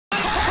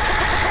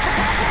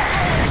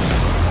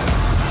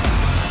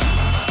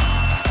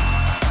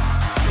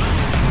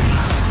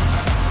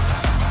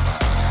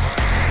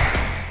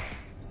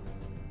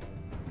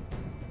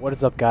What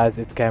is up, guys?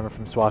 It's Cameron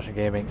from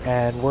swashingaming,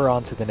 and we're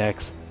on to the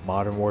next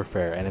Modern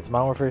Warfare, and it's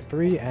Modern Warfare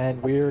 3,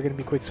 and we're going to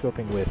be quick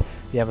scoping with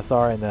the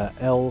MSR and the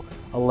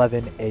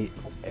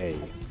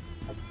L11-8A.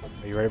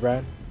 Are you ready,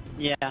 Brian?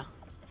 Yeah.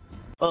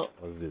 Well,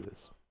 let's do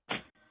this.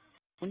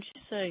 Wouldn't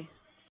you say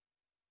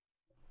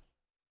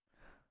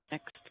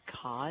next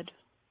COD?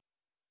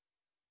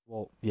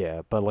 Well,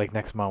 yeah, but like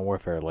next Modern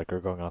Warfare, like we're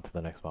going on to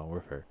the next Modern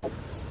Warfare.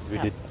 We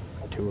did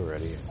 2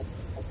 already.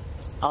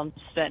 I'm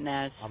setting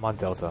as. I'm on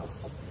Delta.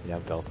 Yeah,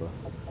 I'm Delta.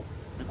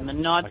 I'm the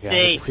Nazi.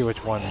 Okay, let's see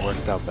which one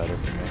works out better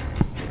for me.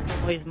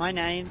 Wait, is my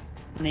name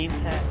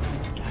tag?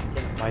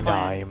 My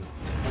name.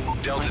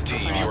 Delta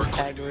team, you are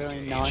tag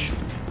really none.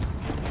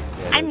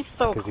 Yeah, I'm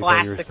so because classical. You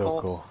thought you were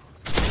so cool.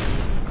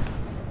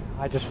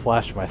 I just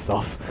flashed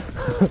myself.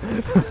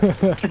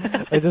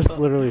 I just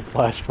literally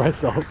flashed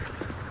myself.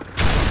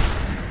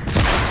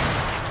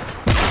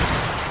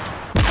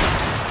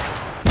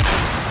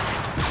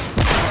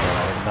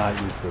 I'm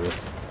not used to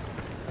this.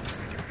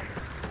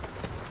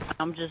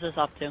 I'm just as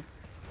up to.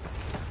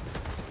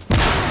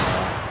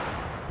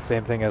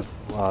 Same thing as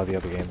the other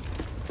game,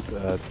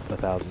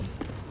 1000.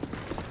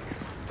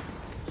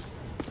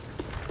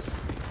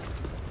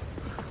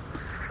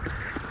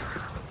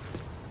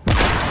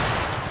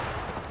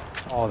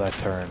 Oh, that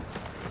turn.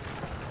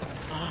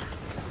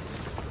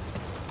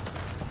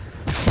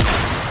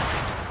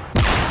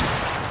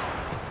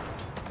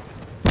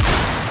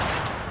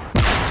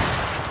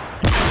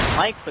 I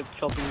like quick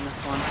chopping in this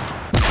one.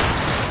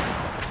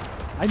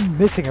 I'm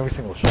missing every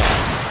single shot.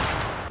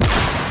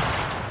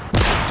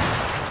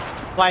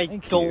 I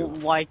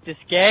don't like this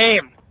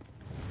game.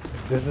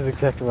 This is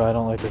exactly why I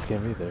don't like this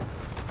game either.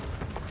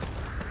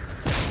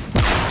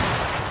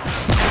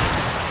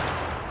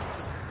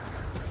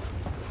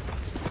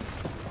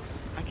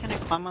 Why can't I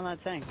climb on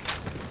that tank?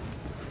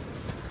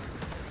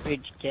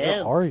 Where'd you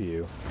Where go? are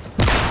you?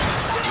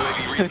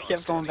 I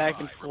kept going back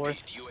and forth.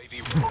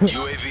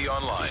 UAV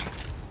online.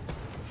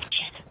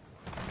 Shit.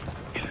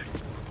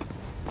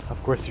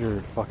 Of course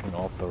you're fucking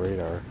off the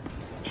radar.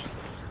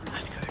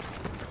 Not good.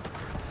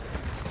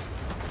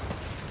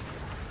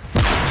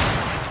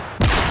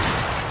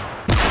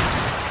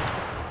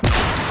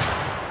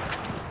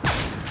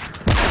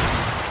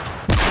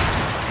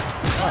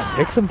 Come on,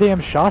 take some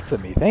damn shots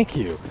at me, thank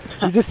you.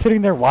 You're just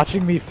sitting there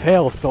watching me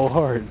fail so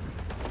hard.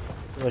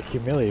 You're like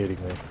humiliating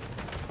me.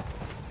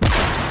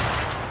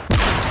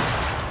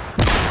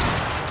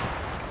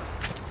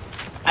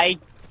 I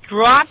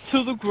dropped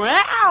to the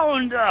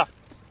ground!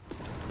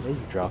 Yeah,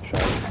 you drop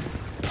shot.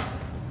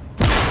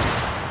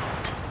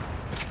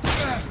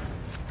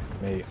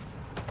 Mate.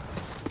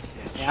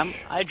 Yeah,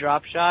 I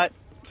drop shot.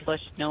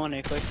 Plus, no one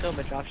a quick kill,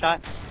 but drop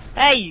shot.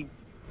 Hey, you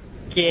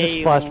I gay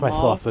just flashed homo.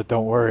 myself, so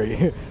don't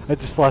worry. I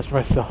just flashed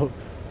myself.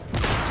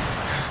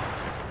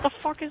 What the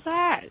fuck is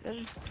that? That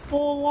is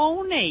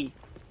baloney.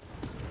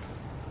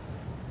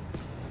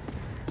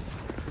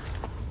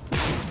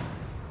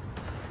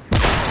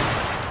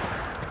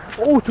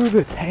 Oh, through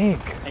the tank!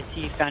 I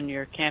see you found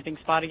your camping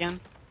spot again.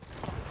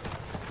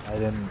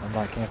 I'm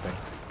not camping.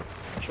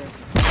 Sure.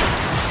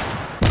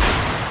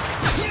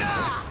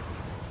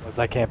 Was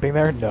I camping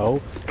there? No.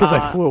 Because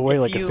I flew away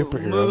like a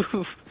superhero.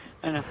 Move,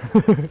 I know.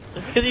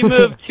 Just because you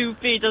moved 2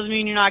 feet doesn't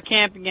mean you're not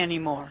camping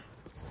anymore.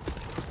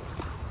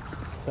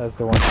 That's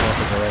the one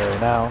camping there right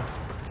now.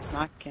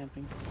 Not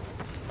camping.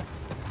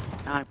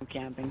 I'm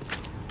camping.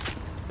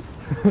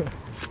 Do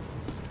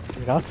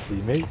you not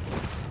see me?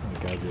 Oh my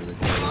god, you're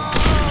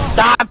ridiculous.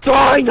 Stop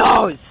throwing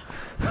those!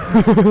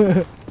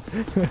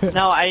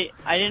 No, I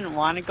didn't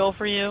want to go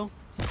for you.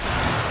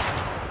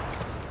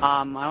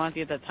 I want to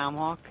get that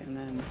tomahawk and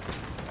then.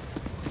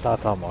 It's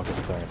not tomahawk,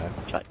 it's sorry now.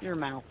 Shut your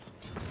mouth.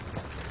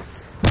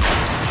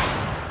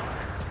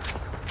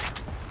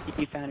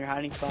 You found your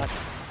hiding spot.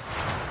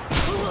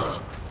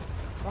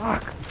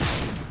 Fuck!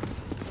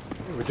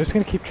 We're just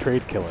gonna keep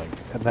trade killing,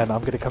 and then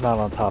I'm gonna come out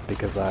on top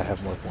because I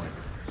have more points.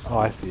 Oh,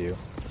 I see you.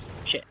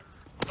 Shit.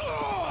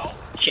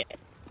 Shit.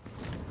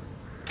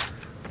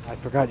 I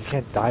forgot you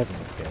can't dive in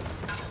this game.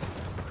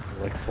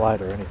 Or, like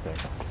slide or anything.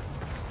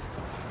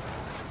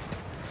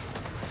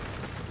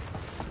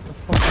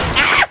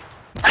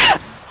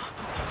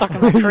 Stuck in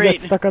the You crate.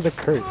 got stuck on the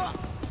crate.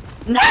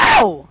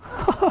 No!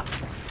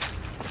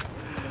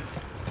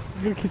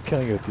 I'm gonna keep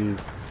killing you with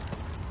these.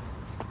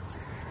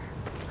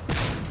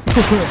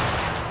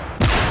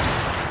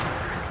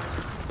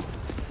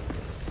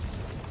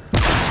 I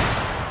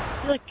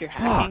feel like you're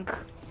hacking. Fuck.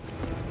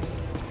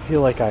 I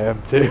feel like I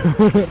am too.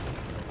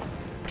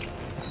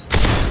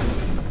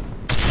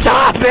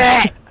 Stop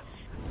it!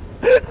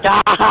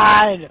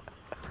 God!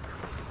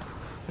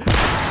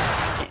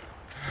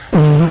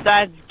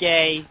 That's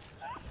gay.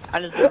 I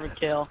deserve a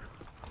kill.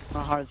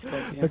 My heart's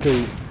scope you.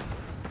 Okay.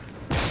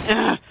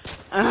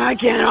 I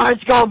can't hard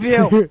scope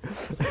you!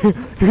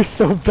 You're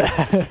so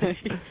bad.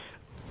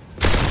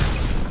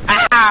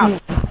 Ow!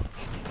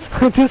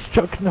 I'm just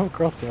choking them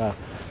across the map.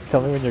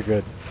 Tell me when you're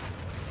good.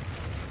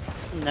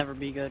 I'll never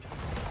be good.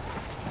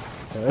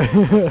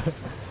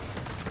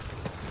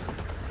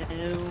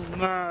 No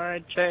more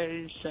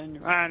chasing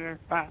runner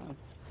fast.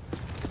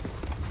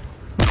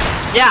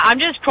 Yeah, I'm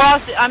just throwing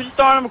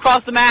them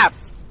across the map.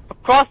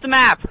 Across the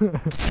map.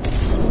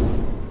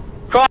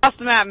 Across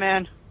the map,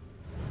 man.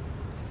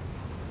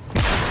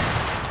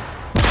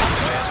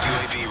 Advanced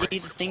UAV ready. See,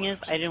 the thing is,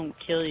 I don't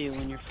kill you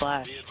when you're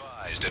flashed. Be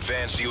advised,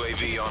 advanced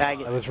UAV on.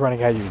 Faggot. I was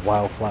running at you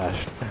while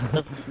flashed.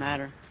 Doesn't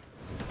matter.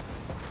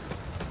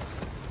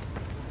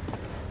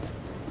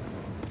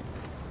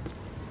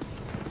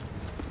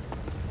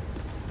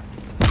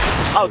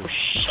 Oh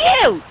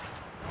shoot!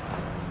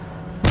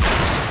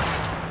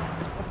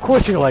 Of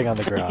course you're laying on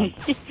the ground.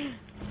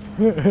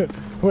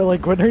 We're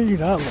like, when are you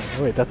not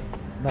laying? Wait, that's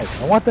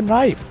knife. I want the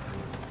knife!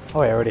 Oh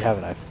wait, I already have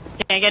a knife.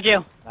 Can't get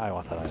you. Now I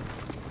want the knife.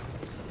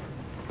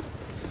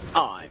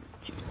 Oh, I'm...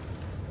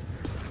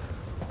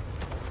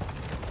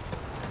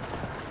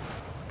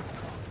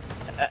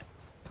 Where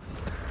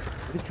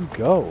did you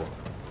go?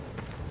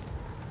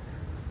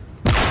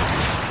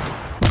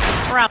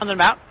 Around and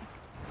about.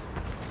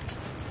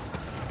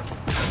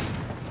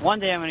 One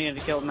day I'm gonna get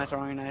killed with my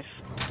throwing knife.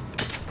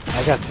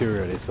 I got two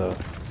already, so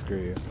screw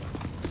you.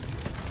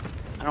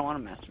 I don't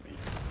want to masturbate.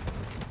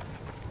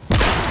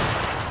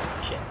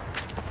 Shit.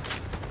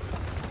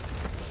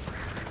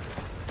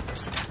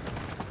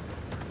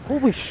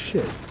 Holy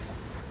shit!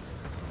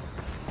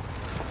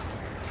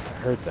 I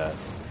heard that.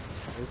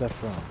 Where's that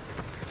from?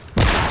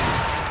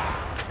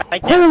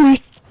 Right there.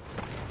 Holy!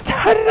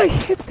 How did I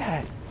hit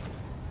that?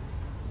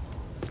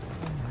 Oh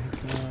my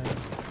god.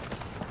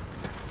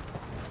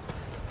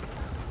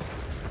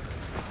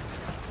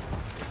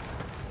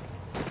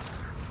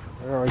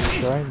 Where are you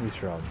trying these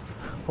from?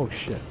 Oh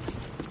shit.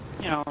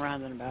 You know,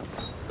 around and about.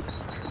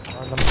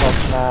 On the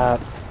bus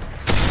map.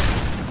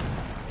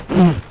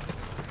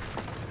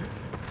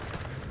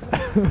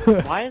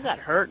 Why does that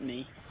hurt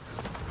me?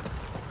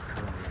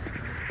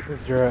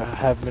 Because you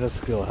have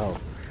minuscule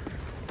health.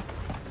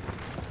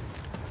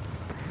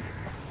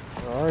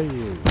 Where are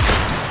you?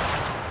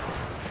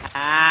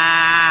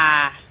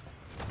 Ah!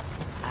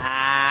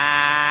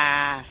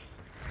 Ah!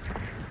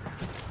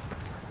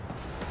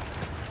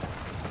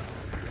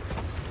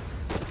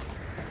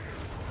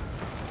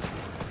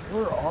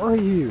 Where are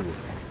you?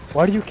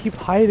 Why do you keep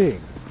hiding?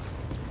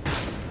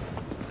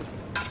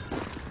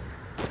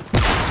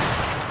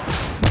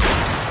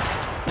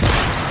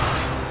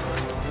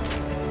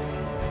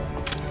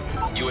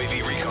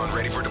 UAV recon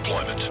ready for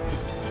deployment.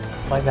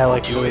 Find that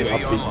like really UAV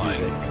upbeat online.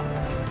 music.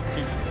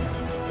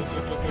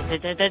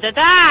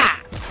 Da-da-da-da-da!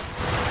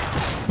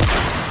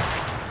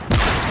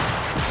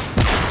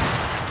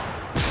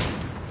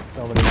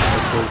 So many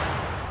misses.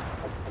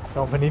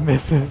 So many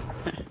misses.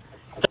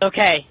 It's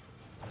okay.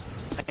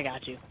 I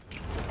got you.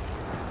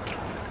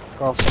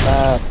 Across the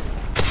map.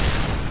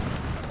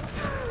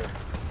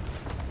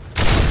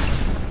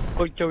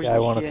 Yeah, I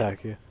won't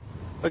attack you.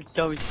 At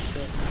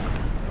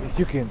least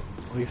you can.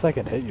 At least I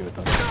can hit you with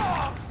them.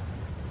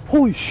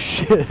 Holy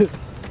shit!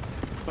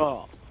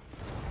 Oh.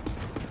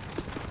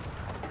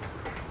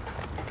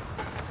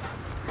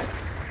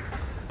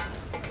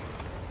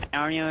 I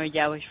don't know where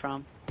that was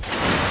from.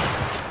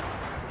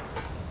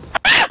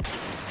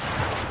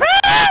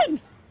 Run!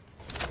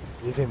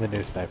 Using the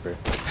new sniper.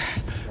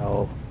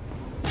 No.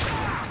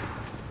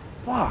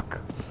 Fuck!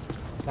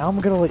 Now I'm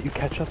gonna let you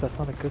catch up, that's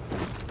not a good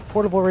thing.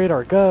 Portable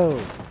radar,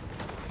 go!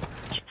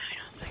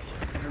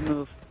 Every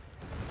move.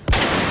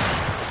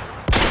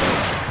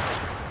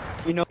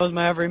 He knows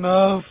my every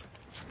move.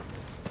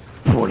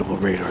 Portable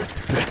radar is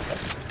the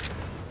best.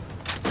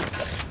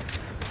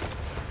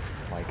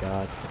 Oh my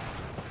god.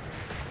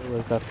 Where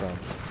was that from?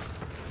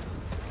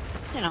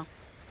 You know.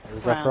 Where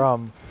was that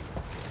from?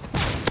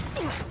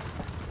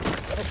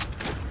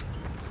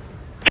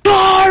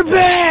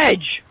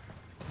 Garbage!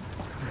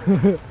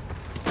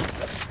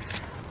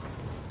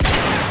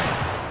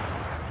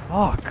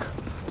 Fuck!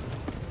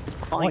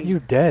 I want you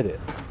dead.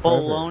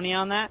 Baloney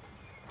on that?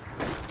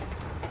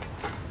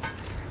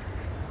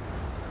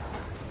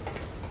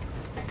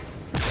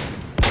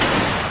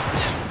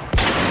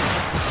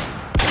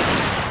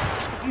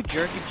 You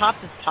jerk, you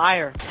popped his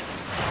tire.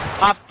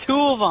 Popped two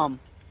of them.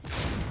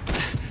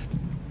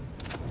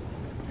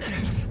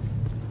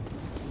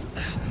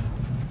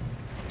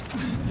 I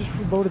just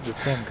reloaded this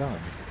damn gun.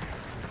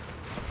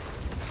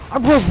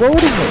 I'm reloading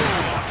it!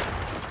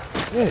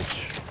 Bitch!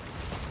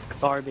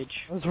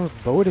 Garbage. I was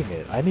reloading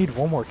it. I need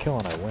one more kill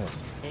and I win.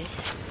 Okay.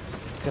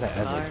 I'm gonna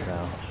end this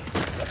now.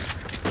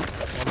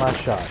 One last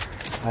shot.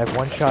 I have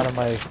one shot on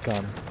my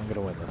gun. I'm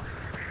gonna win this.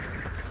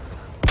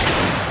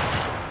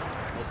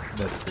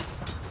 Missed it.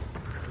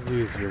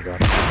 Use your gun.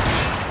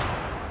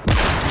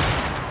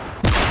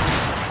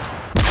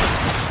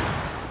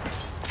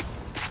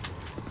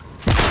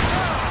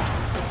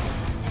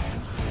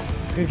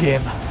 Good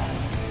game.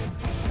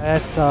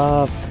 That's,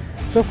 so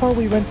far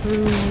we went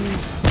through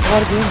a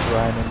lot of games,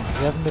 Ryan, and we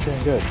haven't been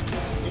doing good.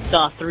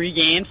 It's 3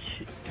 games,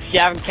 if you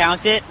haven't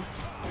counted.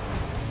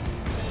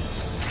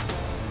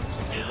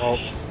 Well,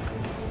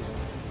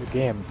 good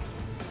game.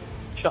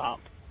 Shut up.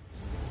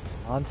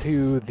 On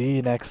to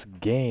the next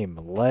game.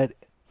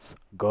 Let's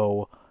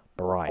go,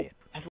 Brian.